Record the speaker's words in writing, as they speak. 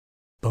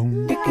To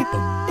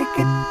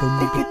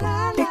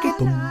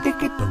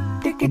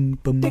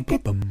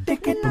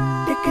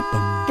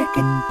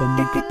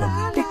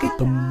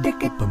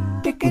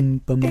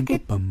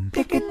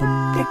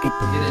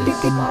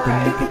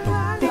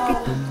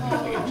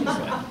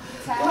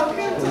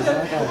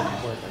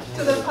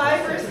the pie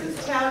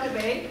versus tau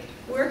debate.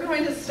 We're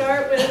going to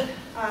start with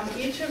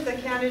each of the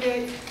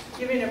candidates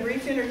giving a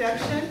brief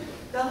introduction.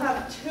 They'll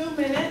have 2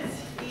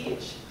 minutes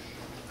each.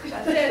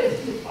 That's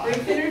it.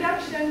 Brief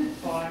introduction.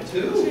 2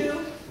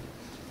 minutes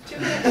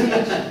each.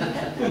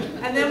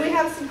 And then we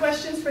have some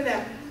questions for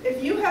them.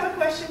 If you have a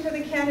question for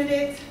the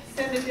candidates,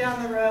 send it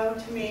down the row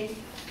to me,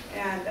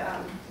 and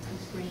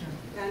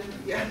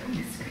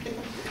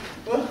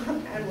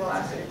we'll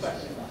ask you a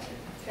question.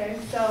 Okay,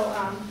 so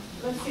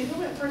let's see, who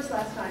went first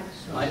last time?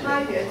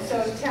 I did.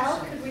 So Tal,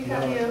 could we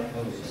have you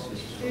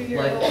do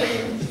your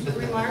opening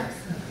remarks?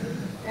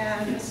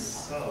 And let's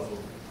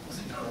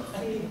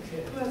see,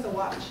 who has a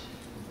watch?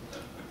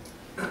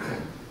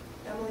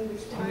 Emily,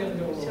 which time?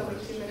 Tell me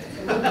 2 minutes.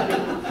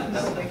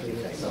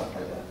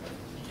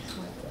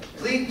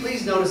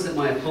 Please notice that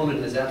my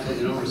opponent has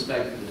absolutely no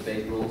respect for the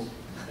debate rules.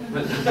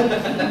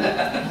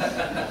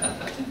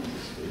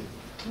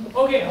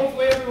 Okay,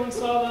 hopefully everyone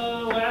saw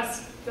the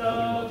last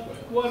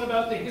one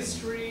about the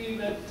history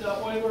that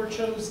Euler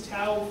chose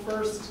tau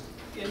first.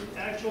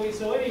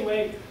 So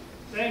anyway,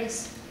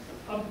 thanks.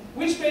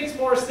 Which makes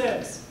more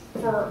sense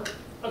for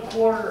a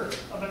quarter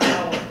of an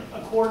hour?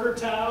 A quarter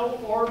tau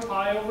or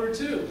pi over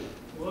 2?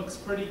 Looks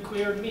pretty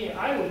clear to me.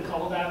 I would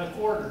call that a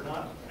quarter,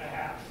 not a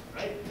half,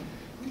 right?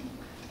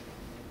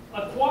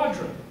 A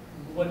quadrant.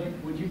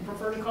 Would you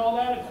prefer to call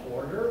that a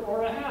quarter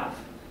or a half?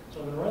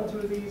 So I'm going to run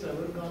through these. I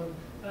would have gone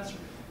faster.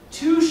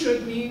 2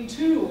 should mean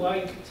 2,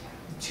 like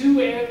 2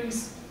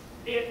 ends,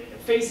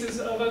 faces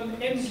of an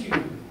n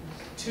cube.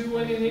 2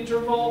 in an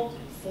interval,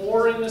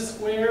 4 in a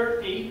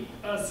square,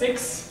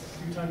 6,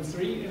 2 times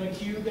 3 in a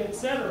cube,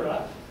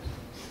 etc.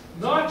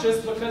 Not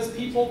just because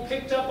people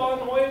picked up on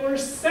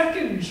Euler's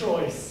second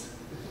choice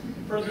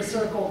for the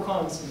circle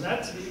constant.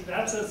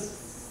 That's a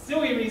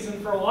silly reason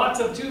for lots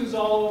of 2's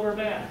all over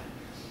math.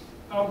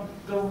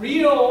 The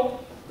real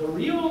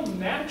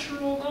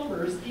natural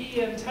numbers, e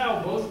and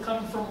tau, both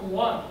come from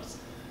 1's.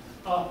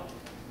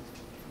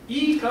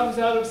 E comes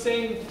out of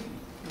saying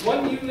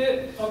 1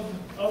 unit of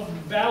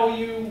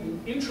value,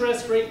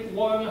 interest rate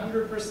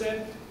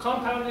 100%,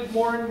 compounded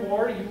more and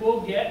more, you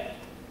will get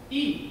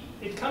E.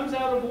 It comes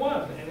out of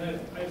 1. And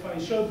if I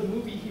showed the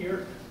movie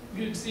here,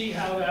 you'd see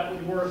how that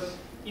would work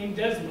in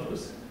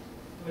Desmos.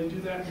 We do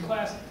that in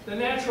class. The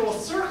natural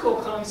circle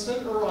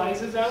constant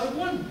arises out of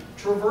 1.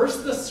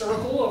 Traverse the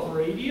circle of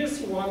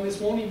radius 1.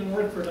 This won't even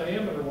work for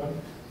diameter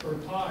 1, or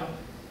pi.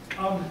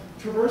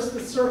 Traverse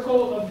the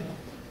circle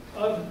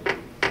of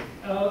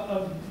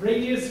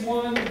radius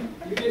 1,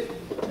 you get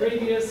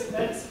radius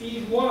at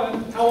speed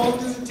 1. How long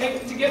does it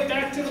take to get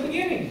back to the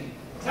beginning?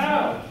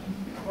 Tau.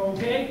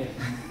 Okay?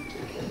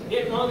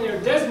 Getting on there.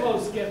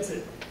 Desmos gets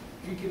it.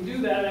 You can do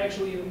that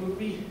actually in the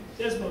movie.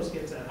 Desmos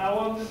gets that. How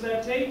long does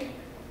that take?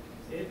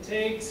 It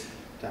takes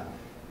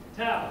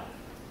tau.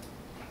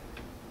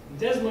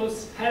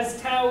 Desmos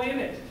has tau in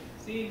it.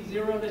 See,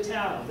 0 to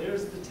tau.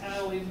 There's the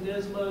tau in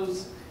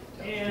Desmos.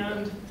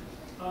 And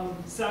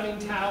sine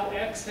tau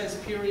x has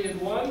period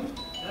 1.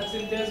 That's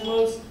in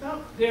Desmos.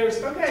 There's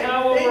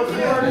tau over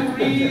 4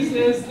 degrees.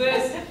 There's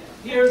this.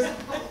 Here's.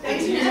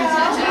 Thank you,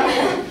 Tal.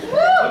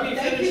 Let me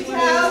finish with this.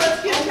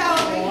 Let's give Tal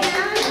a big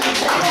hand.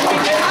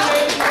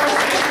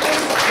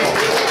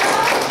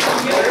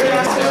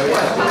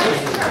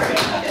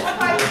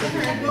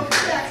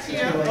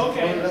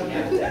 Okay.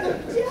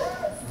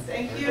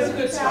 Thank you. That's a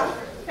good start.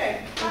 Okay,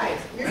 hi.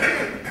 Your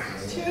turn.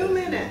 2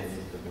 minutes.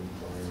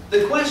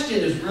 The question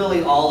is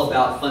really all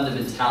about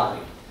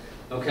fundamentality,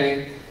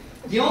 okay?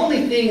 The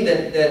only thing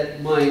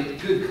that my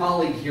good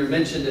colleague here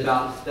mentioned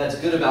about that's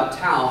good about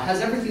tau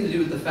has everything to do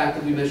with the fact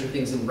that we measure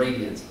things in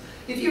radians.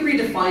 If you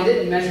redefined it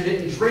and measured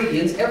it in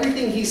radians,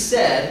 everything he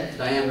said,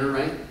 diameter,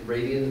 right?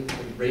 Radian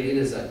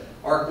is an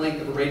arc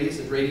length of a radius,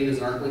 a radian is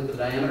an arc length of a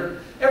diameter.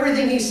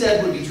 Everything he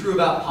said would be true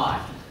about pi.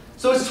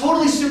 So it's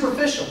totally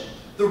superficial.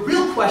 The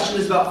real question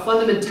is about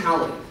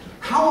fundamentality.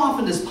 How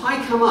often does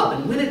pi come up?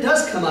 And when it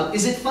does come up,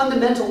 is it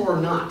fundamental or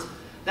not?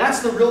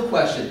 That's the real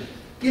question.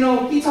 You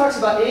know, he talks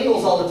about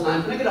angles all the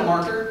time. Can I get a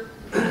marker?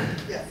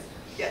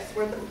 Yes,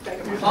 where the bag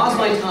of markers? Pause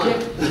my time.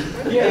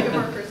 Where the bag of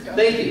markers go?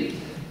 Thank you.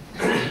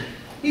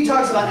 He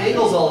talks about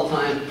angles all the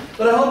time,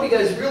 but I hope you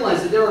guys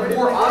realize that there are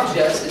more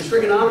objects in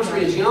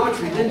trigonometry and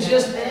geometry than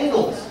just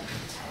angles.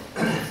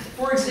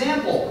 For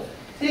example,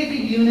 take a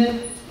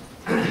unit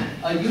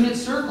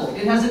circle.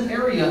 It has an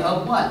area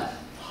of what?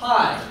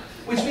 Pi,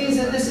 which means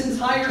that this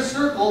entire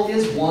circle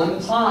is 1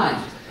 pi.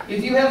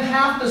 If you have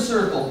half the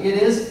circle,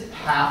 it is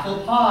half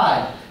a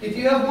pi. If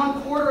you have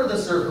 1/4 of the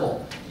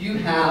circle, you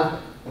have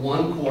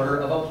 1/4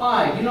 of a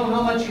pi. You know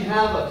how much you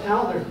have a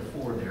tau? There's a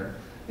 4 there.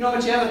 You know how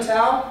much you have a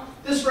tau?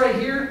 This right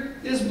here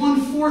is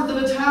 1/4 of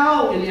a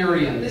tau in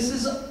area. This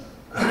is,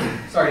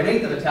 sorry,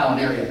 1/8 of a tau in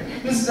area.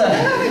 This is a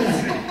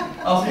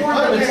 1/4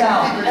 of a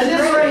tau. And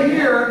this right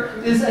here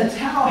is a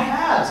tau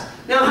halves.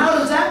 Now, how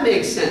does that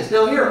make sense?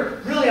 Now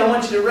here, really I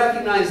want you to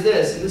recognize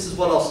this, and this is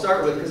what I'll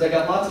start with because I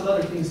got lots of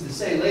other things to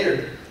say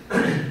later.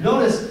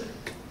 Notice,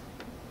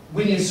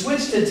 when you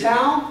switch to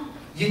tau,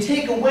 you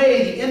take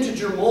away the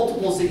integer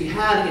multiples that you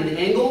had in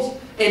angles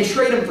and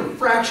trade them for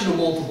fractional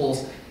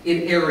multiples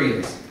in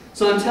areas.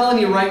 So I'm telling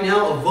you right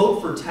now, a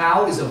vote for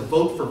tau is a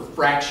vote for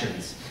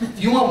fractions. If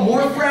you want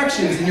more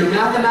fractions in your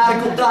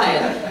mathematical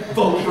diet,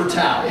 vote for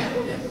tau.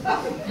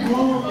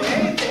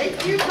 Okay,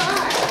 thank you,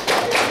 Pi.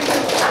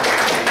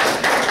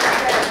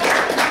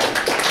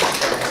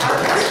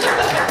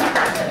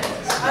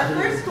 Our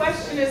first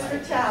question is for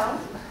tau,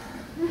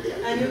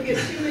 and you'll get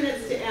 2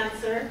 minutes to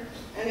answer.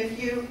 And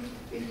if you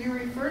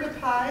refer to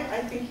Pi,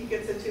 I think he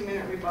gets a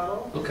 2-minute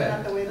rebuttal. Okay, Is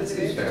that the way that that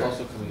seems it fair. is?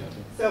 Also coming up.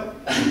 So,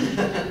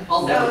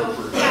 I'll never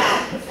refer.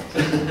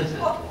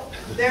 tau.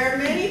 There are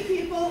many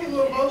people who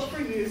will vote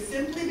for you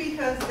simply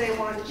because they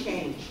want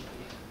change.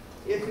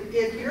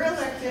 If you're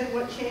elected,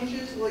 what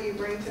changes will you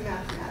bring to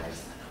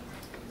mathematics?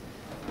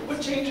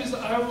 What changes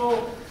I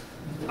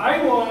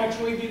will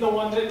actually be the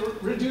one that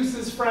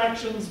reduces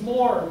fractions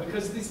more,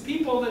 because these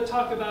people that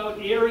talk about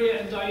area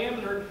and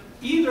diameter,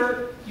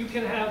 either you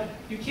can't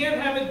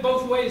have it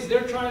both ways.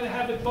 They're trying to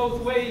have it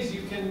both ways.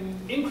 You can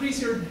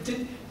increase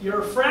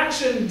your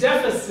fraction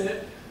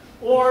deficit,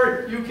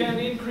 or you can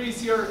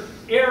increase your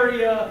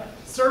area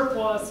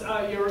surplus,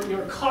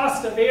 your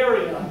cost of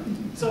area.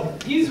 So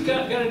he's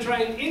going to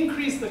try and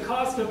increase the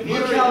cost of area.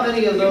 Look how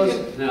many of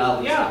those.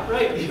 No, Yeah,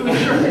 right.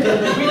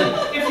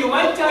 If you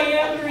like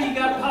diameter, you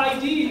got pi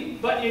d,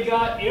 but you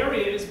got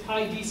area is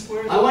pi d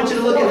squared. I want you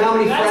to look at how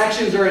many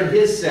fractions are in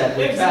his set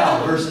with tau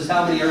Exactly. versus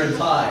how many are in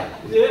pi.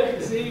 Yeah,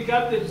 so you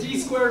got the d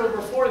squared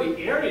over 4. The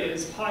area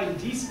is pi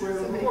d squared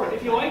over 4.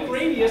 If you like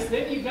radius,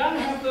 then you got to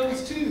have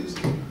those twos.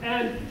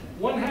 And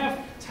 1/2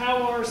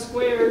 tau r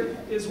squared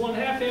is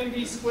 1/2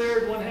 mv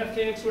squared, 1/2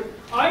 kx squared.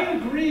 I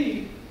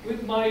agree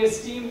with my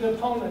esteemed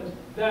opponent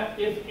that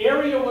if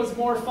area was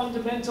more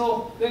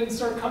fundamental than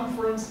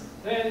circumference,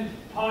 then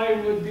pi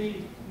would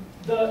be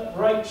the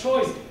right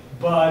choice.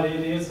 But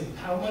it isn't.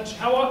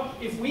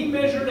 If we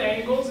measured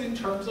angles in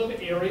terms of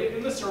area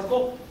in the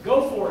circle,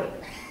 go for it.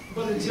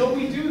 But until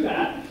we do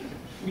that,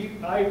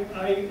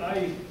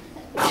 I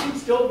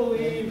still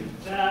believe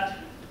that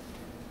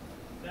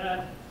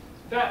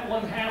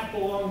 1/2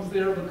 belongs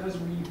there because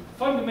we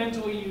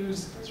fundamentally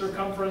use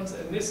circumference,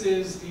 and this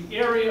is the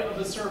area of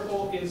a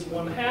circle is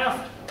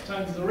 1/2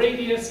 times the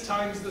radius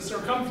times the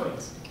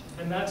circumference.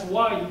 And that's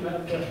why you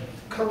have the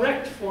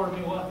correct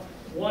formula,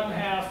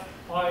 1/2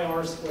 pi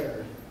r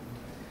squared.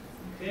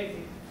 Okay,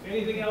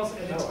 anything else?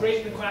 And it's great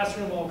in the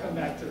classroom, I'll come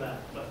back to that.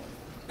 But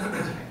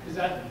is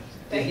that?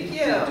 Thank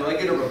you. Do I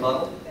get a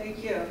rebuttal?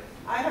 Thank you.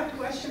 I have a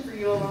question for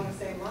you along the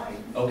same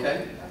line.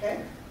 Okay. Okay?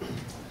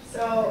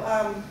 So,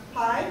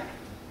 Pi,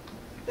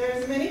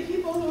 there's many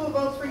people who will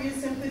vote for you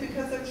simply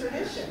because of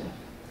tradition,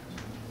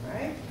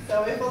 right?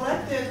 So if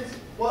elected,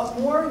 what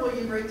more will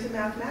you bring to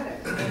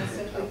mathematics than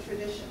simply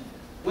tradition?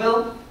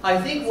 Well, I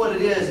think what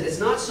it is, it's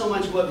not so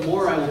much what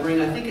more I will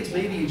bring. I think it's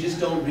maybe you just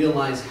don't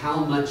realize how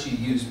much you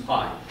use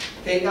pi.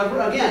 Okay, now,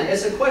 again,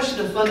 it's a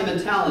question of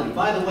fundamentality.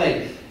 By the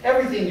way,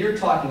 everything you're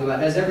talking about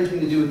has everything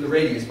to do with the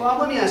radius. Bob,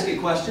 let me ask you a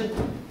question.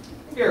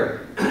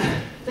 Here,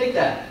 take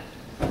that.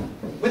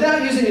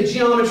 Without using a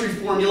geometry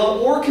formula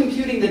or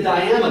computing the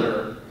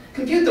diameter,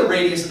 compute the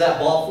radius of that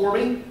ball for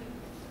me.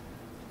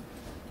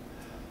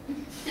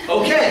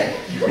 Okay.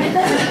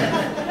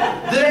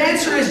 The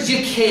answer is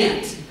you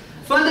can't.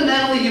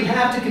 Fundamentally, you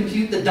have to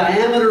compute the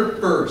diameter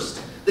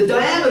first. The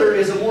diameter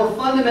is a more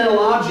fundamental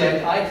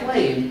object, I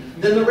claim,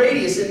 than the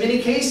radius in many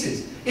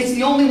cases. It's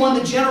the only one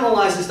that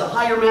generalizes to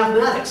higher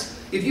mathematics.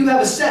 If you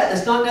have a set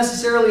that's not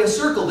necessarily a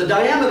circle, the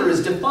diameter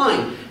is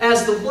defined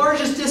as the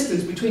largest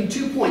distance between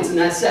 2 points in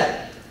that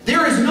set.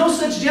 There is no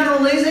such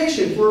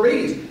generalization for a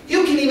radius.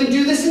 You can even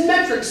do this in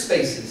metric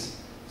spaces.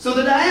 So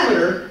the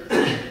diameter,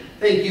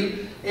 thank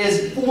you,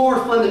 is more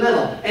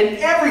fundamental. And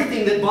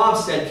everything that Bob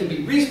said can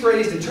be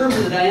rephrased in terms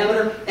of the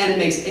diameter, and it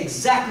makes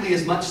exactly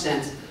as much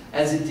sense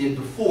as it did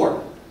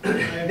before.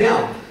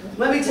 Now,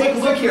 let me take a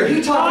look here.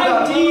 He talked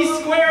about pi d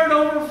squared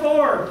over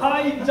 4.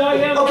 Pi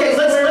diameter. Okay,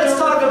 let's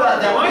talk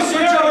about that. Why Let me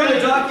switch over to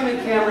the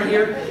document camera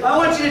here. I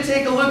want you to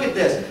take a look at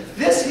this.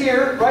 This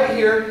here, right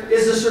here,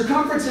 is the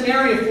circumference and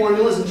area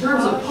formulas in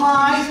terms of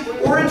pi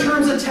or in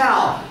terms of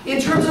tau,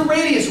 in terms of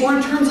radius or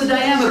in terms of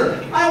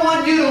diameter. I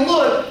want you to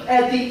look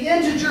at the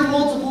integer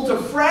multiple to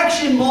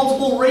fraction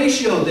multiple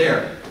ratio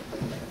there.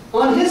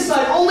 On his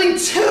side, only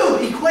 2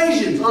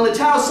 equations on the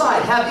tau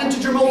side have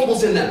integer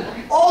multiples in them.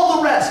 All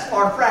the rest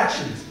are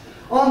fractions.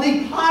 On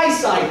the pi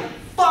side,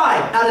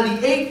 5 out of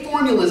the 8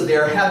 formulas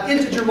there have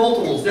integer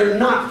multiples. They're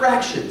not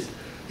fractions.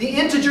 The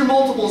integer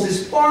multiples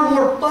is far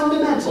more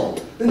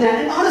fundamental than that.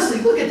 And honestly,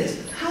 look at this.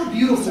 How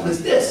beautiful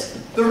is this?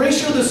 The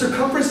ratio of the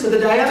circumference to the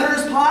diameter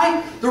is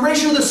pi. The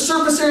ratio of the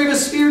surface area of a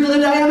sphere to the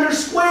diameter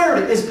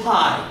squared is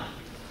pi.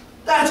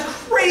 That's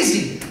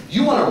crazy.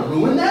 You want to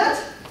ruin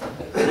that?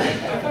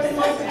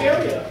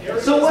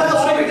 So what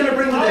else are we going to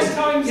bring to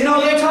this? You know,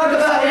 they talk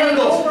about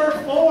angles. Over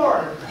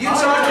 4. You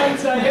talk.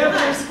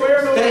 Diameter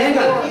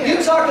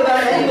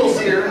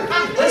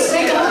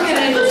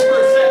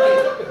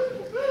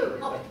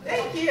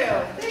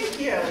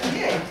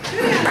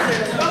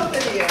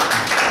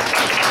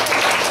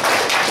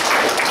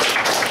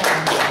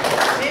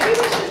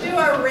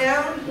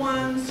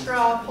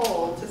straw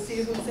poll to see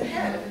who's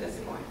ahead at this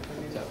point.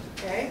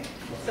 Okay,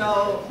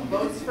 so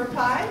votes for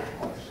pi?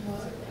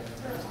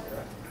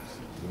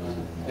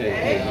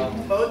 Okay,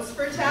 votes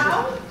for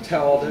tau?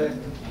 Tau all day.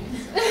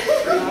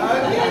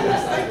 Okay,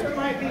 looks like we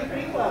might be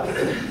pretty close.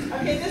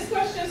 Okay, this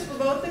question is for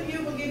both of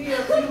you. We'll give you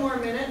a few more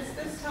minutes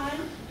this time.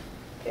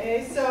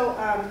 Okay, so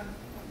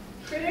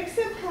critics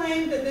have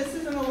claimed that this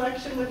is an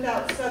election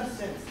without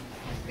substance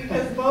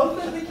because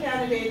both of the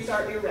candidates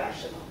are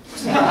irrational.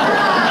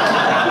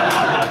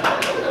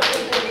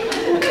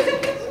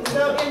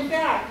 So in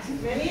fact,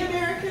 many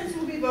Americans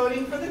will be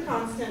voting for the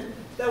constant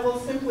that will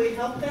simply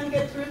help them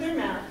get through their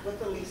math with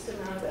the least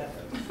amount of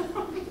effort.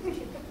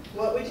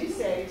 What would you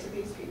say to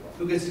these people?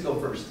 Who gets to go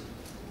first?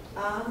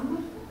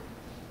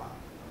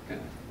 Okay.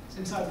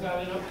 Since I've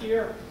got it up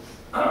here.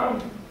 Tau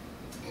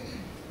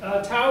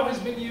has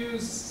been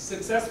used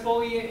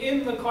successfully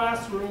in the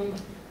classroom.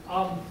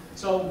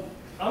 So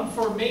I'm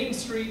for Main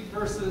Street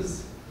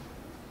versus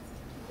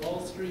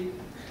Wall Street.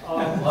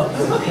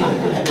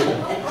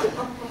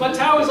 But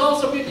Tau has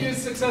also been used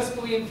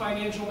successfully in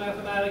financial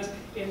mathematics.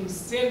 In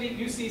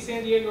UC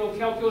San Diego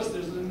Calculus,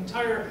 there's an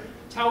entire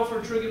Tau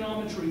for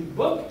trigonometry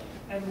book.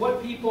 And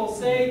what people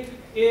say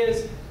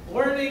is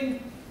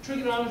learning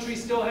trigonometry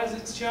still has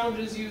its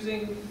challenges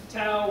using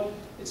Tau.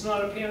 It's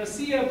not a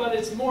panacea, but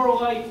it's more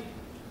like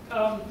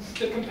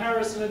the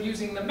comparison of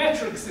using the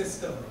metric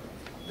system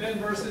than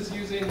versus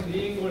using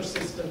the English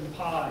system,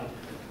 pi.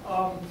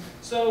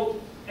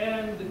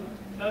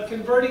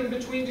 Converting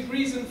between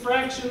degrees and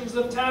fractions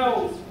of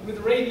tau with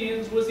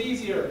radians was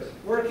easier.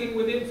 Working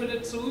with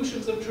infinite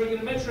solutions of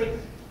trigonometric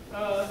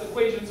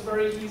equations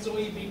very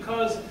easily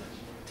because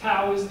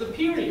tau is the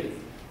period.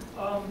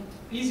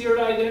 Easier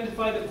to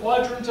identify the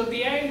quadrant of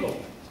the angle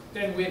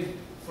than with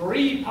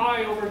 3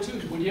 pi over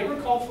 2. Would you ever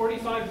call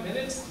 45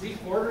 minutes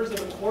 3/4 of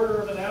a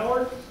quarter of an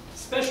hour?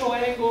 Special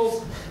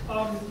angles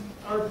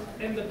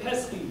and the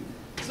pesky.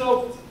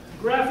 So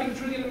graphing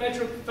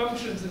trigonometric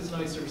functions is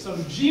nicer. So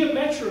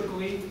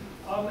geometrically,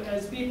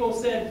 as people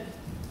said,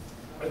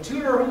 a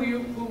tutor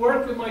who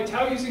worked with my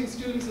tau-using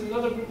students and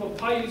another group of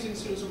pi-using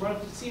students would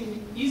it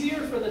seemed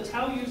easier for the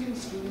tau-using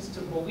students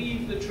to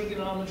believe the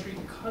trigonometry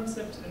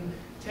concepts and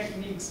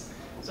techniques.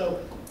 So,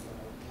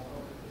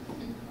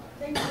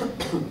 Thank you.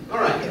 All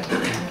right.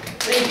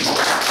 Thank you.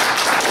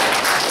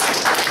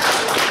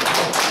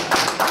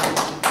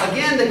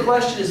 Again, the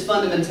question is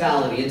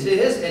fundamentality. And to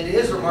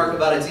his remark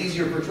about it's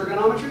easier for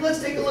trigonometry, let's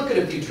take a look at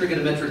a few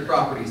trigonometric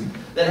properties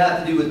that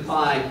have to do with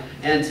pi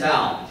and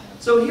tau.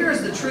 So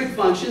here's the trig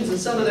functions and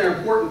some of their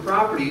important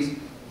properties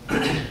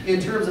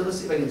in terms of, let's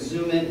see if I can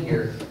zoom in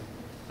here.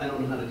 I don't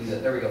know how to do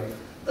that. There we go.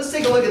 Let's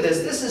take a look at this.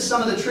 This is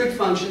some of the trig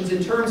functions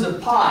in terms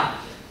of pi.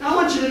 Now I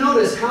want you to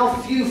notice how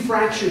few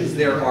fractions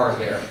there are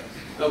there.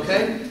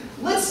 Okay?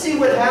 Let's see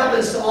what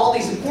happens to all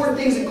these important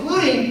things,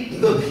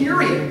 including the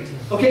period.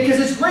 Okay, because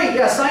it's great.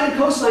 Yeah, sine and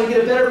cosine get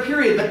a better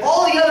period, but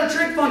all the other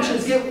trig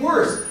functions get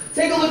worse.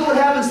 Take a look at what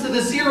happens to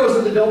the zeros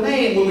in the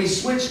domain when we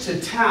switch to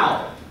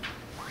tau.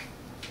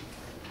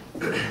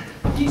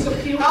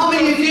 How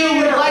many of you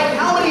would like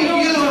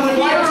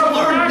to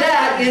learn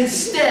that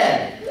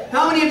instead?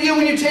 How many of you,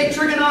 when you take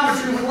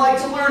trigonometry, would like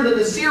to learn that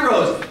the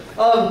zeros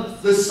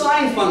of the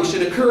sine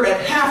function occur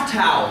at half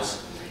taus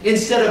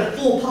instead of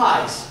full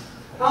pi's?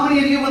 How many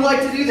of you would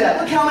like to do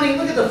that? Look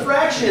at the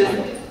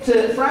fraction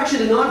to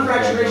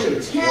non-fraction ratio.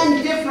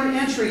 10 different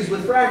entries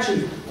with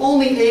fractions,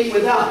 only 8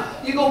 without.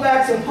 You go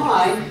back to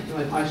pi. You know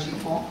my pi sheet,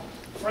 Paul?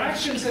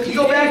 Fractions have You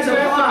go back to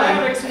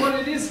pi. what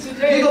it is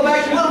today. You go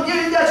back to, well,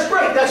 yeah, that's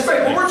great.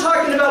 But we're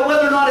talking about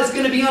whether or not it's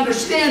going to be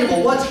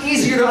understandable. What's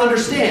easier to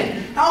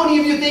understand? How many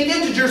of you think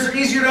integers are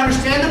easier to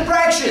understand than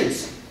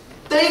fractions?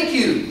 Thank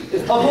you.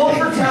 A vote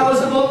for tau is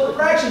a vote for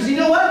fractions. You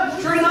know what?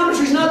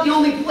 Trigonometry is not the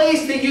only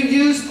place that you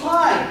use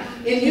pi.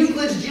 In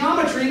Euclid's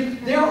geometry,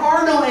 there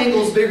are no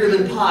angles bigger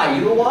than pi.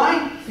 You know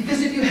why? Because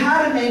if you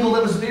had an angle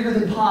that was bigger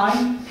than pi,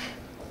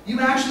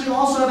 you actually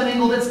also have an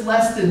angle that's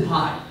less than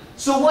pi.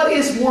 So what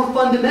is more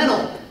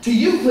fundamental? To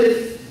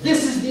Euclid,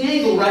 this is the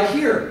angle right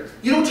here.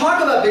 You don't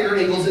talk about bigger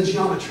angles in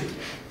geometry.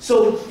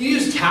 So you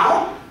use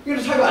tau? You're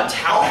going to talk about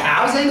tau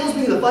halves angles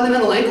being the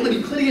fundamental angle in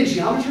Euclidean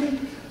geometry?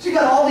 So you've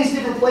got all these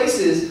different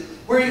places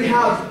where you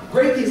have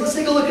great things. Let's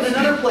take a look at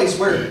another place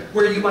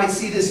where you might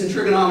see this in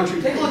trigonometry.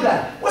 Take a look at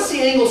that. What's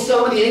the angle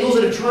sum of the angles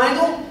in a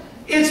triangle?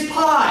 It's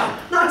pi,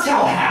 not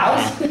tau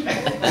halves.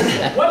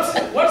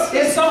 What's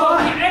the sum of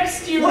the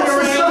exterior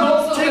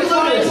angles of a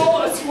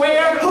triangle, a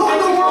square? Who in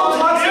the world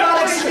talks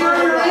about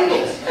exterior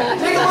angles?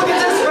 Take a look at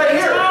this right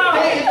here.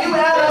 Hey, if you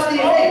add up the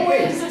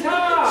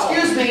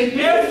excuse me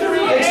here. If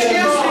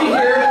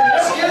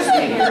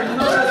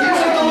you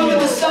take a look at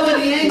the sum of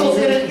the angles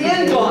in an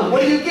n-gon,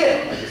 what do you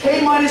get?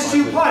 K minus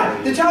 2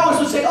 pi. The Taoists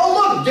would say, oh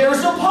look, there's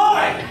a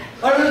pi.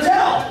 Or the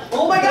tau.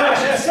 Oh my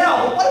gosh, it's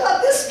tau. But what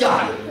about this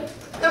guy?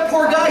 That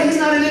poor guy, he's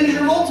not an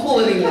integer multiple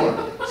anymore.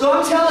 So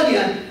I'm telling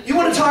you, you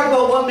want to talk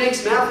about what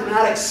makes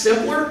mathematics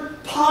simpler?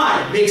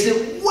 Pi makes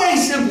it way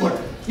simpler.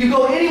 You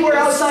go anywhere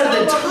outside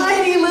of the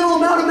tiny little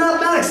amount of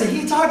mathematics. mathematics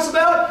that he talks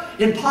about,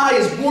 and pi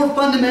is more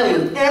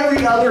fundamental in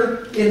every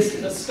other The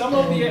instance. sum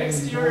of the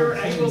exterior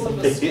angles of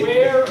a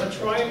square, a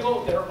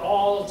triangle, they're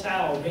all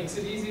tau. Makes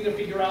it easy to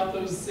figure out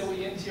those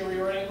silly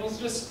interior angles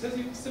just because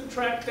you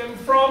subtract them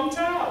from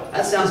tau.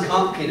 That sounds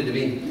complicated to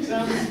me.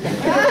 Sounds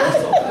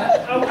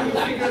how will you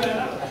figure that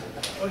out?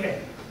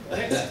 Okay,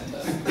 next.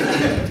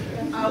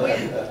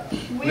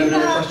 We have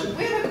another have question?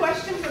 we have a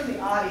question from the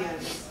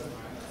audience.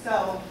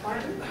 So,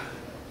 Martin?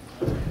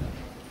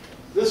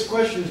 This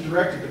question is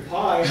directed to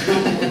Pi.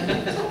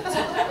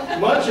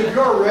 Much of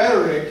your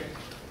rhetoric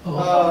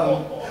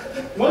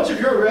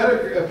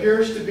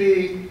appears to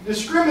be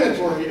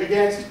discriminatory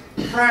against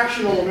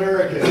fractional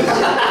Americans.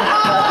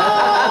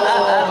 How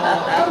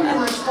do you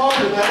respond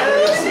to that?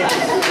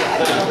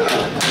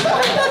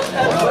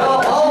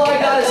 Well, all I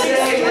gotta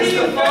say is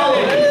the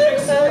following.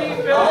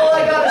 All I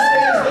gotta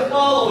say is the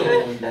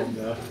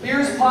following.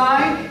 Here's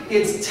pi.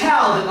 It's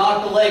tau that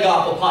knocked the leg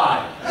off of pi.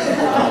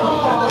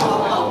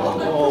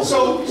 So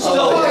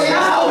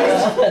Tau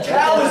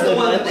is the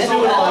one that's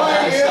doing all Pi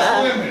that. is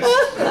limits.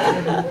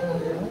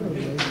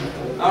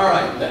 All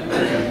right.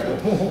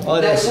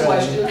 Next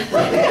question. I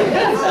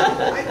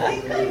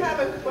think we have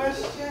a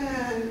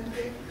question,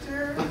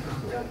 Victor.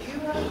 Don't you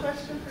have a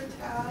question for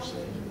Tal?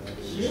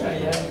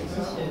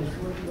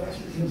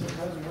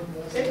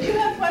 If you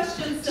have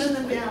questions, send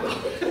them down.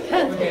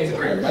 Okay, I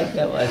like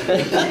that one.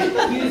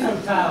 Here's from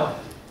Tao.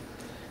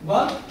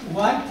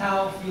 Why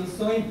Tao feels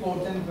so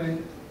important when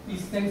it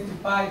thanks to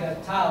pi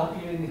that Tao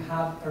even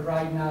have a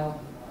right now,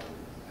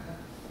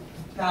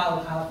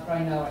 Tao have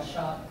right now a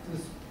shot to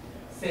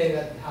say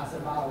that it has a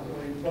value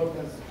or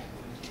importance.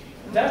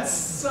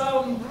 That's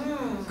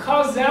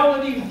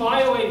causality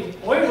violating.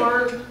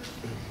 Euler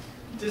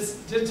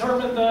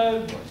determined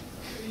the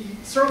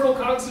circle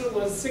constant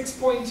was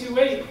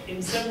 6.28 in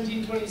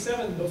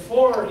 1727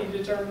 before he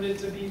determined it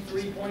to be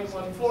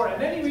 3.14.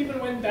 And then he even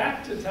went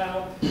back to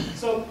tau.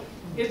 So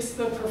it's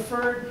the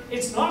preferred,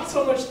 it's not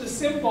so much the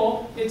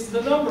symbol, it's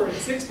the number.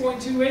 It's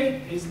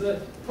 6.28 is the,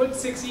 put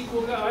 6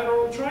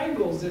 equilateral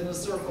triangles in a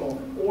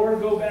circle or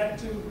go back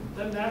to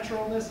the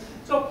naturalness.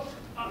 So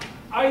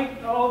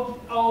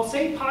I'll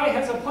say pi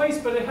has a place,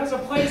 but it has a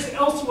place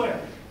elsewhere.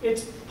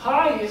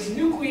 Pi is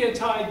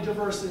nucleotide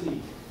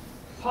diversity.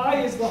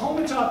 Pi is the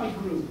homotopy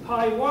group,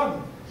 pi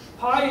 1.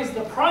 Pi is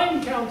the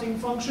prime counting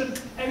function,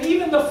 and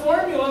even the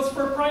formulas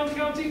for prime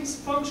counting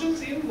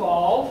functions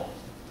involve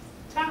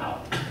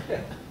tau.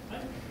 Right?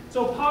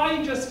 So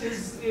pi just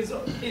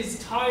is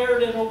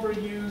tired and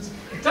overused.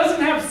 It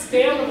doesn't have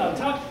stamina.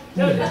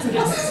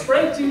 It's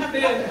spread too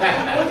thin.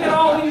 Look at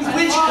all these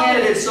Which pies.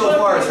 candidate so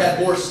far has had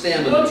more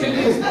stamina? Look at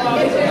these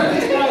pies. Look at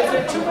these pies.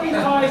 There are too many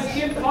pies.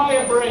 Give pi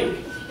a break.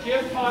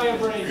 Give pi a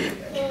break.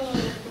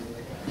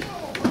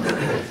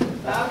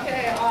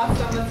 Okay,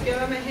 awesome. Let's give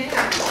him a hand.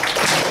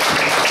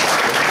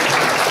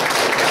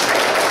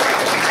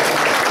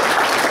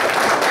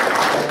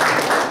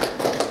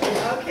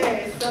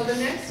 Okay, so the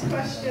next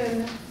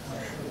question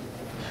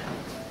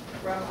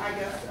from, I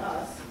guess,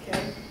 us,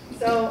 okay?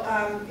 So,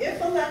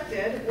 if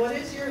elected, what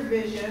is your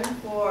vision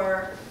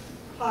for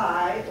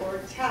pi or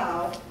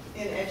tau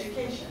in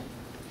education?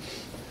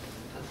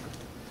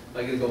 Am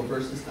I going to go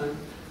first this time?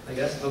 I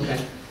guess? Okay.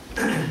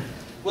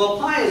 Well,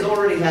 pi has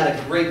already had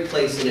a great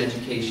place in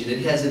education. It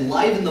has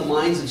enlivened the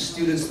minds of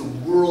students the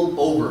world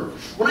over.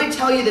 When I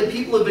tell you that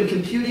people have been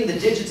computing the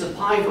digits of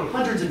pi for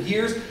hundreds of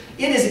years,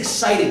 it is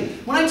exciting.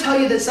 When I tell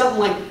you that something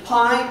like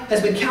pi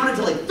has been counted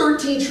to like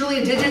 13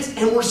 trillion digits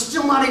and we're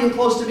still not even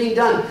close to being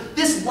done,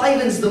 this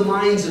livens the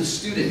minds of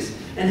students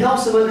and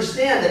helps them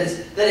understand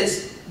that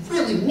it's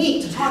really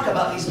neat to talk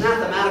about these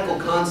mathematical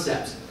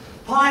concepts.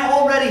 Pi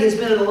already has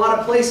been in a lot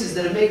of places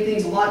that have made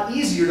things a lot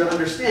easier to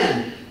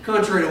understand,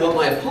 contrary to what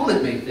my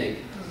opponent may think.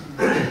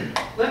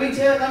 Let me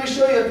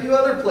show you a few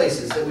other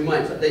places that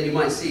you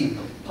might see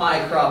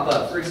pi crop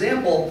up. For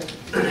example,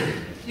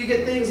 you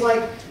get things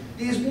like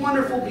these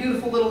wonderful,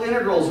 beautiful little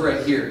integrals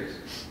right here.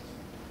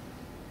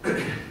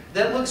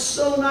 That looks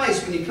so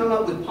nice when you come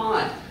up with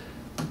pi,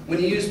 when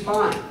you use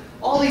pi.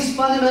 All these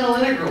fundamental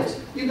integrals.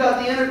 You've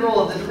got the integral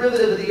of the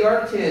derivative of the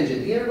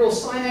arctangent, the integral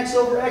sine x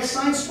over x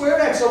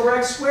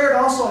squared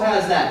also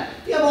has that.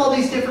 You have all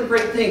these different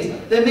great things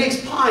that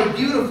makes pi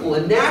beautiful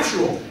and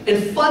natural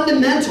and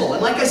fundamental.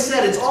 And like I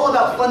said, it's all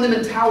about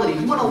fundamentality.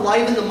 You want to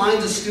liven the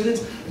minds of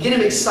students, get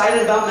them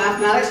excited about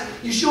mathematics,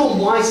 you show them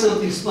why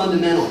something's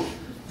fundamental.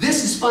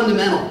 This is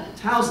fundamental.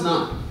 Tau's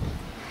not.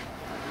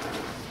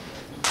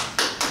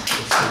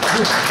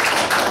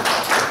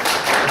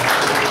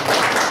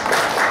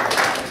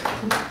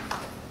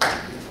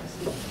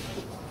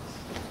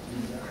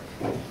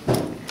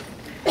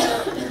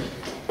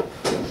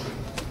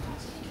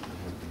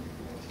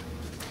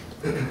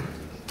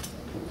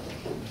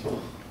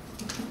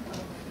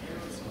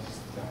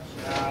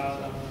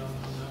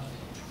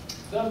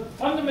 The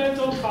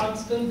fundamental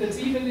constant that's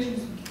even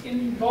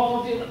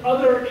involved in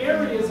other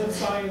areas of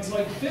science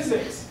like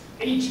physics,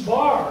 h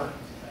bar.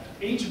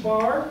 H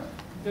bar,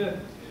 the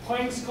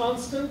Planck's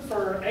constant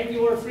for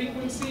angular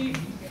frequency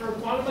for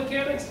quantum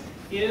mechanics,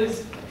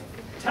 is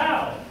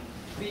tau.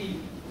 The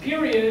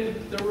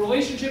period, the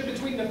relationship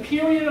between the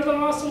period of an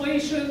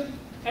oscillation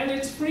and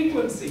its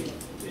frequency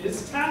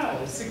is tau,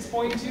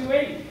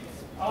 6.28.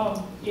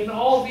 In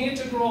all the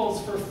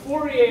integrals for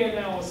Fourier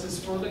analysis,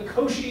 for the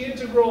Cauchy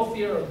integral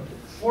theorem,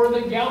 for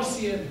the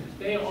Gaussian,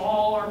 they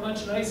all are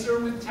much nicer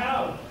with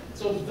tau.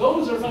 So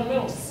those are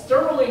fundamental.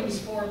 Stirling's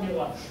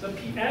formula,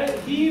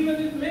 he even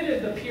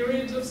admitted the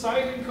periods of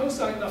sine and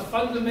cosine, the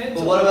fundamental.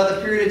 But what about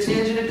the period of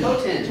tangent and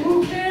cotangent?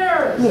 Who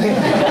cares? We're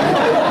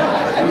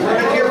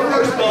going to hear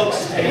first,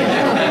 folks.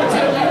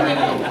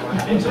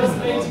 It just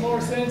makes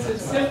more sense.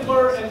 It's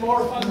simpler and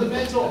more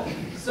fundamental.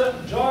 So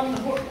John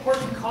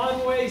Horton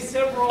Conway,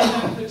 several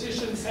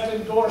mathematicians have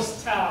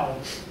endorsed tau,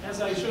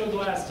 as I showed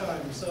last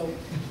time. So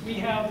we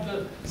have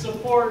the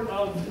support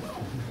of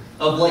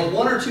like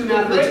 1 or 2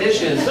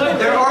 mathematicians,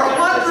 there are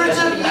hundreds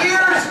of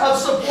years of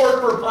support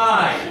for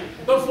pi.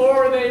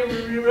 Before they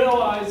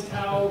realized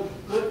how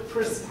it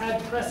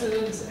had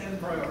precedence and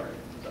priority.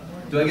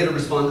 Do I get to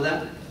respond to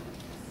that?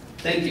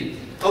 Thank you.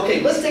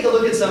 Okay, let's take a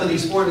look at some of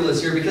these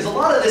formulas here, because a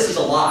lot of this is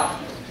a lie.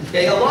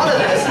 Okay, a lot of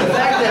this, the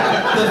fact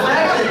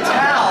that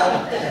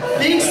tau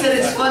thinks that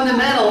it's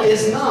fundamental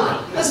is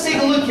not. Let's take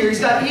a look here.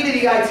 He's got e to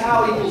the I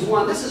tau equals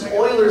 1. This is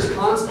Euler's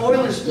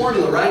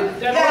formula, right?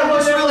 Yeah, it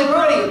looks really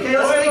pretty. Okay,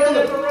 let's take a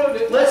look.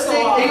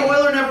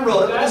 Euler never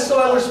wrote it. This is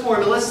Euler's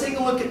formula. Let's take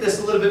a look at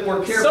this a little bit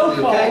more carefully,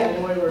 okay?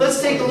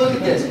 Let's take a look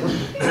at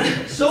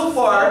this. So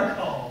far,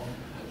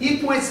 he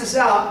points this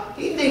out.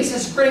 He thinks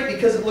it's great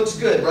because it looks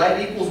good, right?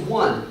 It equals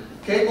 1.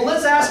 Okay, well,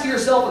 let's ask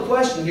yourself a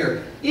question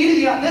here.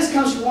 This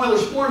comes from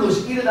Euler's formula,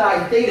 e to the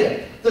I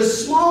theta. The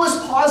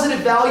smallest positive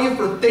value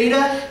for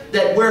theta,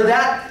 where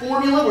that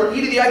formula, where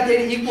e to the I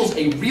theta equals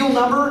a real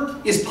number,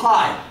 is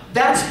pi.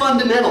 That's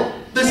fundamental.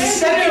 The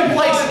second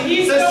place,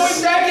 He's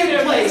going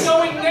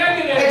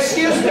negative.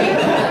 Excuse me.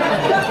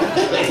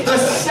 The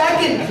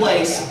second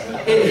place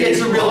it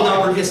hits a real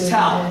number is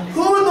tau.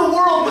 Who in the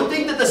world would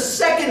think that the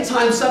second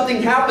time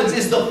something happens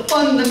is the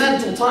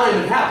fundamental time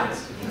it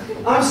happens?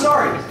 I'm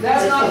sorry,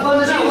 that's not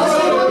fundamental. Let's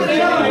take a look at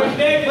another one.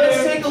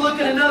 Let's take a look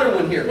at another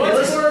one here.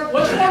 What's more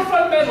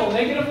fundamental,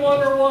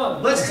 -1 or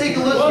 1? Let's take a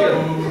look here.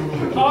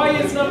 Pi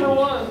is number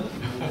 1.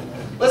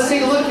 Let's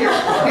take a look here.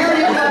 Here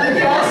you've got the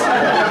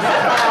Gaussian.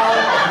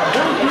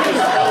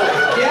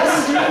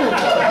 Yes?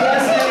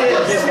 Yes, it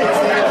is.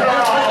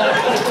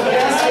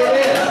 Yes, it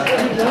is.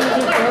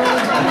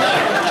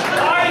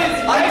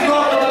 I'm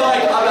dropping the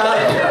mic. I'm out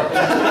of here.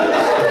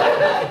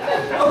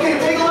 Okay,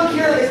 take a look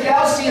here at the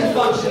Gaussian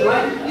function,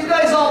 right? You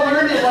guys all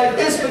learned it like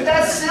this, but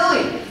that's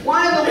silly.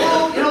 Why in the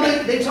world? You know,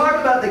 they talk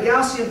about the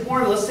Gaussian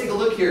formula. Let's take a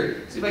look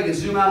here. See if I can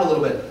zoom out a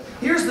little bit.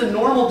 Here's the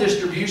normal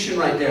distribution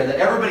right there that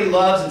everybody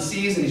loves and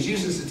sees, and he's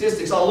using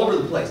statistics all over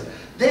the place.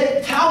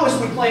 Then Taoists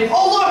would claim,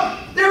 oh look,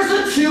 there's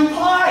a 2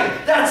 pi.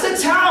 That's a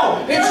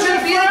tau. It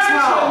should be a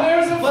tau.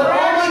 But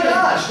oh my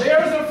gosh.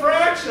 There's a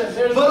fraction.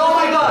 But oh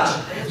my gosh.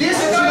 This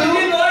 2.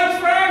 didn't like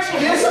fractions.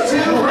 This 2.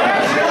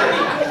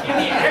 In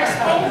the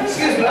exponent.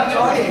 Excuse me, I'm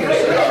talking here.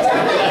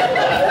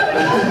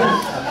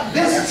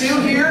 This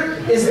 2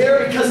 here is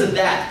there because of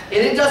that.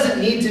 And it doesn't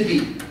need to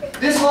be.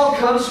 This all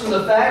comes from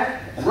the fact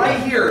right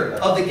here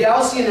of the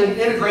Gaussian and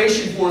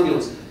integration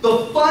formulas.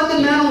 The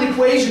fundamental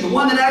equation, the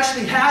one that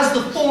actually has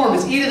the form,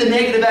 is e to the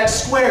negative x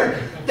squared.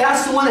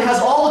 That's the one that has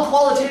all the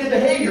qualitative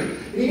behavior.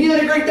 And if you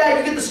integrate that,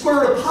 you get the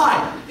square root of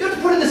pi. You have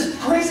to put in this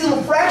crazy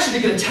little fraction to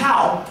get a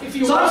tau.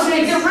 So I'm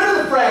saying get rid of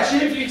the fraction,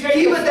 keep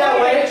it that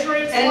way,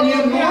 and you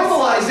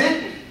normalize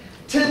it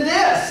to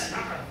this.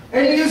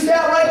 And you use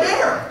that right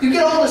there. You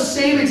get all the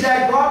same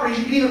exact properties.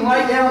 You can even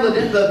write down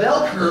the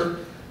bell curve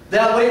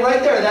that way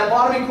right there, that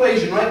bottom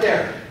equation right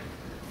there.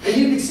 And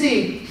you can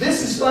see,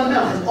 this is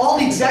fundamental. It has all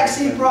the exact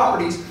same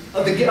properties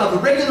of the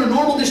regular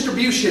normal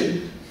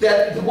distribution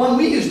that the one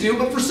we used to,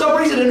 but for some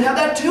reason it didn't have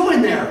that 2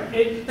 in there.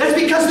 That's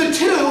because the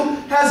 2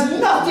 has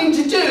nothing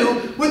to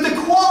do with the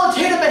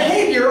qualitative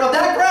behavior of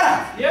that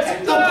graph. Yes, it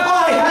the does.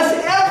 pi has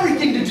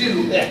everything to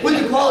do with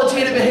the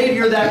qualitative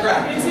behavior of that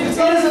graph. It is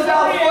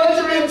about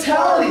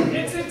fundamentality.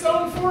 It's its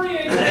own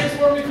Fourier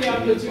transform if you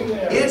have the 2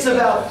 there. It's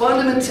about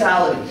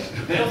fundamentality.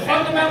 The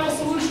fundamental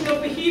solution of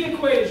the heat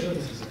equation.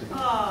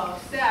 Oh,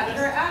 sad.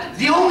 Her attitude.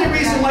 The only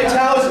reason why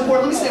tau is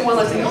important, let me say one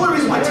last thing. The only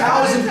reason why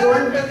tau is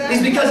important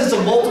is because it's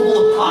a multiple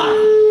of pi.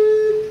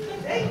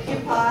 Thank you,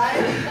 Pi.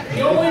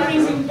 The only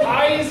reason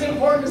pi is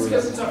important is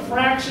because it's a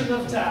fraction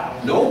of tau.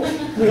 Nope.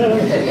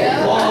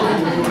 Wrong.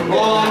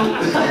 Wrong.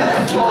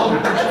 Wrong.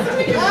 Let's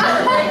take a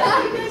break.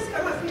 Can you guys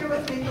come up here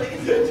with me,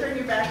 please, and turn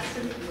your backs to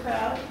the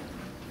crowd?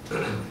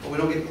 We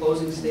don't get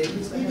closing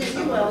statements?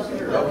 You will.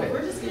 Okay.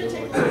 We're just going to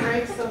take a little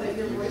break so that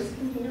your voice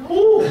can hear.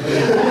 Ooh.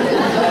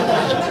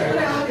 Turn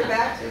around with your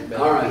back to.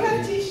 All right. We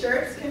have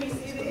T-shirts. Can you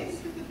see these?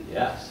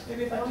 Yes.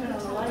 Maybe if I turn on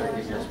the light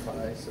right now.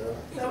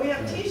 So we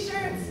have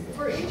T-shirts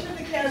for each of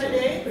the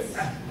candidates,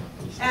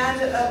 and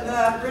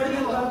the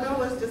brilliant logo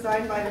was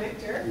designed by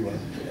Victor.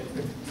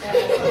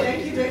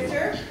 Thank you,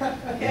 Victor.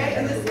 Okay,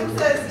 and this one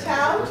says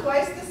tau,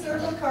 twice the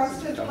circle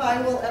constant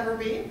pi will ever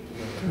be.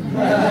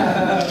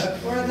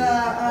 Or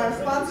the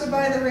sponsored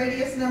by the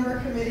Radius Number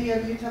Committee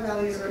of Utah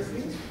Valley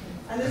University.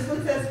 And this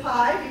one says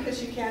pie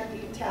because you can't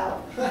eat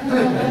tau.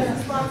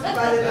 It's sponsored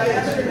by the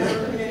Diaster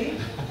Member Committee.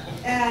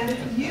 And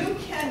you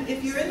can,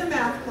 if you're in the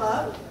math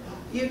club,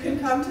 you can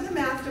come to the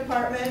math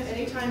department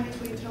anytime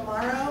between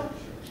tomorrow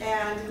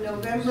and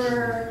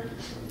November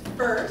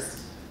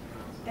 1st.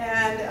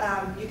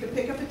 And you can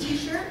pick up a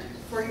t-shirt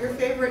for your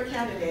favorite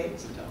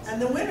candidate.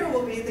 And the winner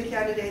will be the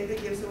candidate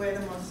that gives away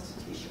the most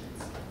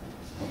t-shirts.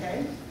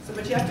 Okay? So,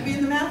 but you have to be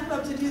in the math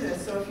club to do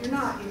this. So if you're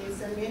not, you need to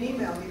send me an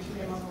email, get your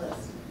name on the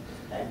list.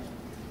 Okay?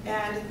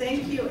 And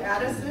thank you,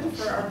 Addison,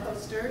 for our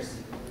posters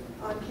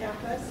on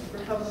campus, for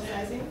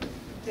publicizing.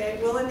 Okay,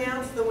 we'll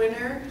announce the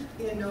winner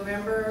in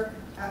November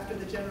after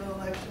the general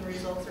election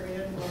results are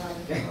in. We'll have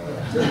a general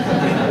election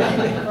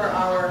for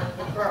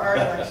our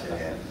election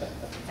in.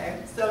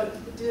 Okay, so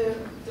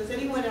does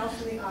anyone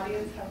else in the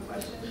audience have a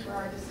question for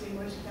our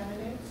distinguished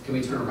candidates? Can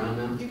we turn around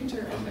now? You can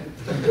turn around. Do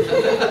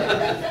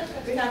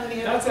we have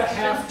any other That's a questions?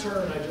 half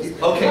turn I just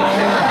did. Okay.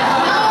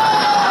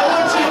 I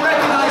want you to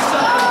recognize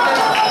something.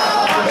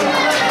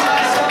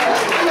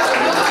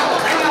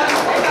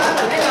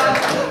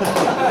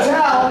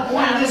 Tau,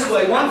 point it this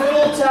way. One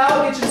full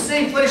towel gets you the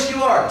same place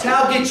you are.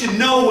 Tau gets you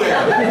nowhere. I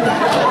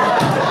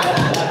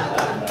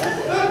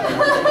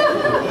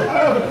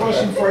have a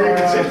question for you.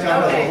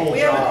 Okay, we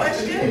have a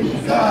question?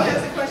 Someone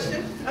has a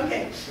question?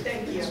 Okay,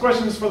 thank you. This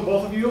question is for the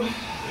both of you.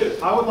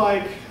 I would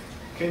like,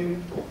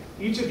 can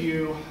each of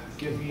you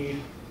give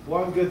me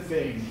one good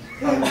thing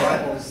about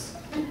rivals?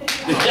 Should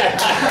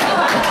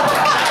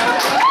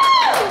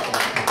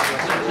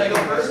I go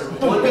first?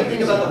 One good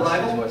thing about the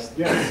rival?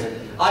 Yes.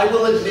 I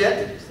will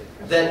admit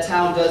that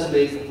Tau does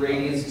make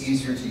radians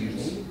easier to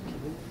use.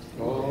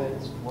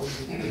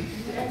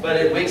 But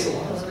it makes a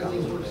lot of stuff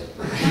worse.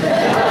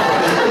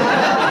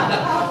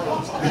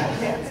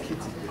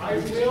 I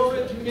will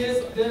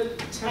admit that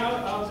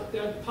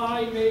that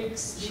pi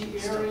makes the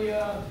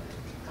area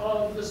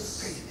of the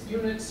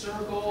unit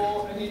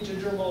circle an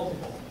integer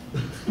multiple.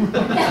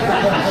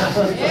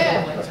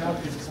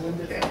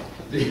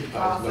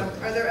 Awesome.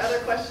 Are there other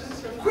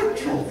questions from the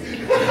audience?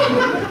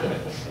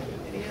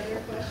 Any other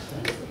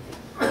questions?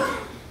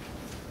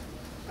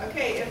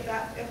 Okay, if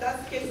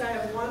that's the case, I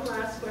have one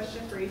last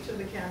question for each of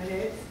the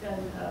candidates,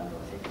 and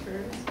we'll take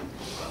turns.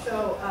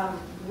 So,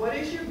 what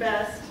is your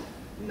best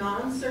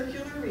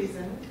non-circular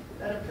reason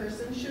that a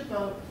person should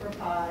vote for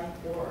pi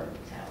or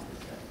tau?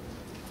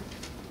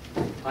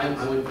 I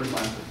went first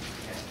last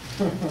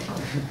time.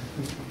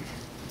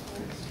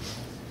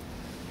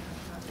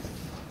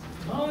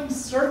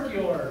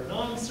 Non-circular.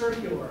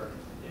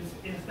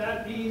 If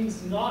that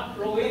means not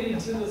related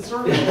to the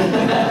circle,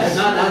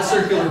 Not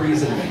circular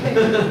reason.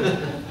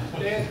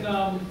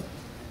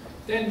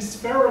 then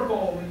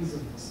spherical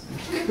reasons.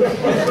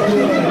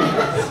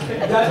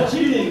 That's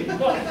cheating.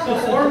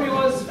 The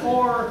formulas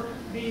for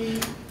the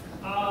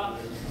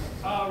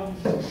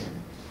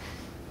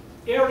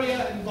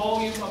area and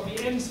volume of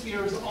the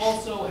n-spheres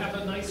also have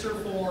a nicer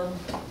form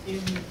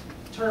in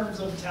terms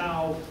of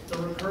tau. The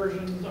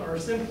recursions are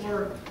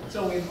simpler.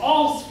 So in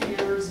all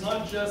spheres,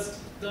 not just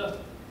the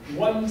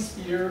one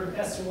sphere,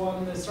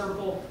 S1, the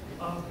circle,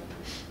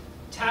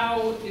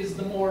 tau is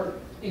the more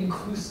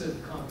inclusive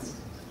constant.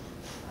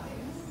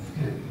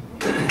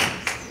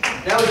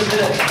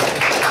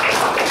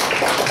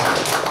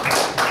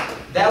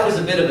 That was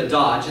a bit of a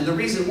dodge, and the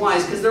reason why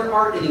is because there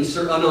aren't any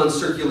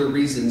non-circular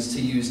reasons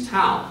to use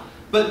tau.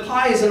 But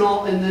pi is in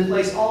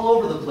place all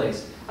over the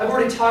place. I've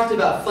already talked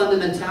about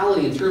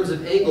fundamentality in terms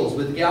of angles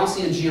with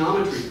Gaussian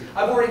geometry.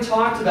 I've already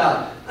talked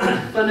about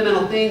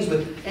fundamental things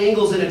with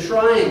angles in a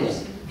triangle.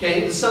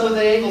 Okay, the sum of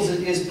the angles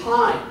is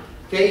pi.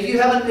 Okay, if you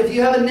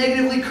have a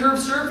negatively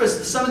curved surface,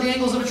 the sum of the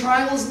angles of a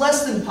triangle is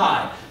less than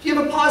pi. If you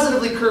have a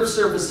positively curved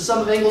surface, the sum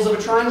of angles of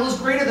a triangle is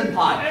greater than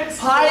pi.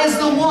 Pi is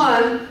the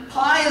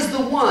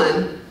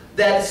one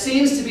that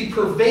seems to be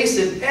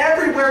pervasive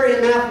everywhere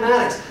in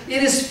mathematics.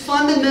 It is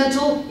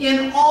fundamental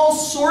in all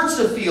sorts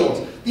of fields.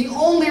 The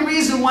only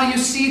reason why you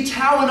see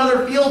tau in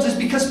other fields is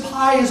because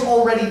pi is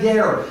already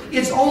there.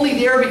 It's only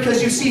there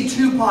because you see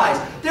 2 pi's.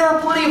 There are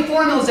plenty of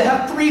formulas that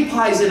have 3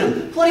 pi's in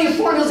them. Plenty of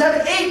formulas that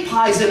have 8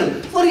 pi's in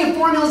them. Plenty of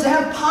formulas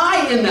that have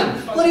pi in them.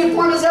 Plenty of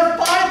formulas that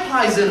have 5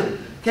 pi's in them.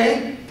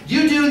 Okay?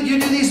 You do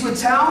these with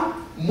tau,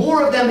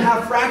 more of them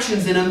have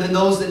fractions in them than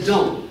those that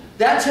don't.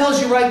 That tells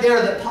you right there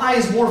that pi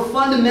is more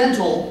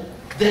fundamental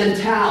than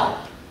tau.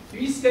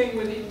 He's staying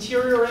with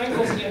interior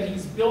angles again.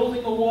 He's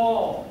building a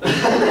wall. I'm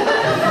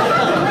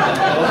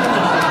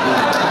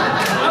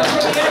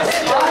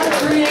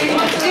creating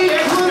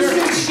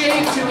inclusive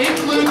shape to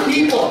include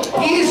people.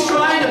 He's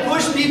trying to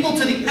push people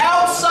to the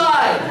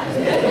outside.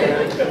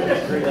 Okay,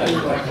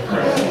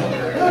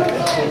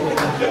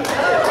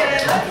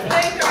 let's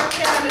thank our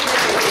candidates.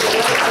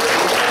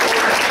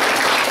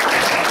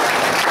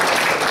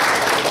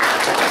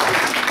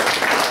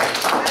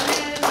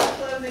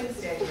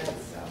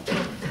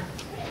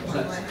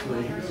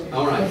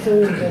 All right.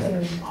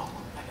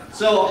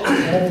 So,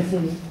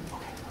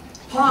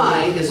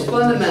 pi is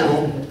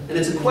fundamental, and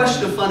it's a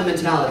question of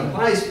fundamentality.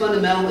 Pi is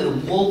fundamental in a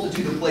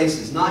multitude of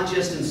places, not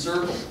just in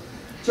circles.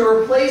 To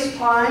replace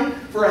pi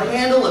for a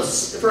handful of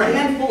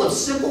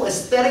simple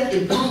aesthetic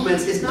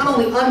improvements is not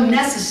only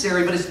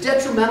unnecessary, but it's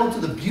detrimental to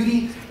the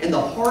beauty and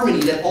the harmony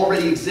that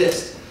already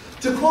exist.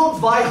 To quote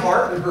Vi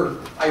Hart in her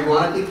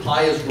ironically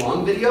 "Pi is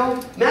Wrong" video,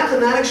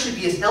 mathematics should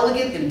be as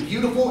elegant and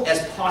beautiful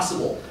as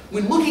possible.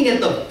 When looking at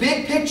the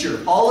big picture,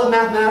 all of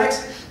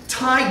mathematics,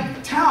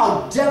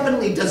 Tau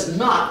definitely does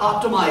not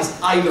optimize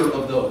either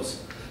of those.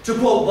 To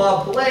quote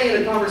Bob Play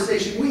in a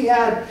conversation we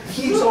had,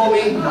 he told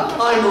me,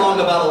 "I'm wrong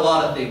about a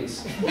lot of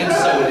things," and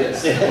so it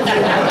is.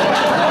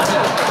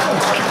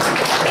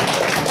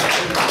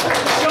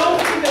 Show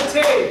me the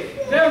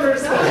tape. Never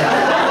said.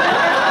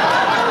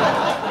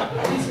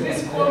 He's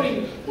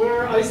misquoting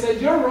where I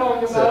said you're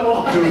wrong about a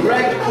lot.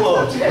 Direct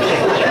quote.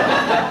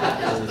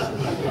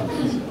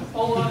 A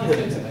lot of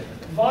things.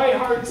 Vi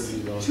Hart's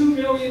 2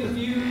 million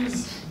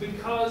views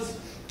because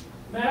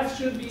math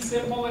should be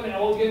simple and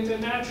elegant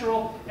and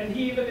natural, and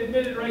he even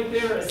admitted right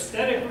there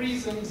aesthetic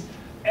reasons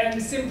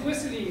and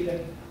simplicity.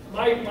 And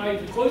my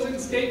closing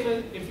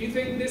statement: if you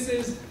think this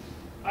is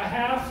a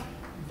half,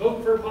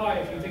 vote for pi.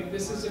 If you think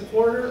this is a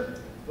quarter,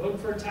 vote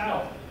for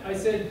tau. I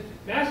said,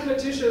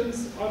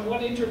 mathematicians, on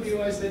one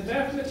interview, I said,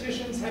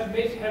 mathematicians have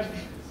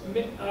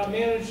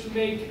managed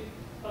to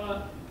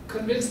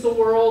convince the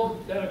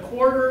world that a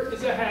quarter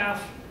is a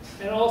half,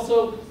 and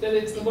also that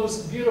it's the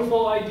most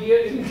beautiful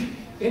idea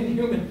in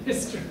human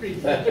history.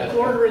 The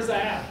quarter is a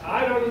half.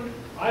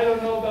 I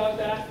don't know about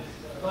that,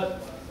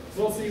 but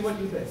we'll see what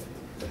you think.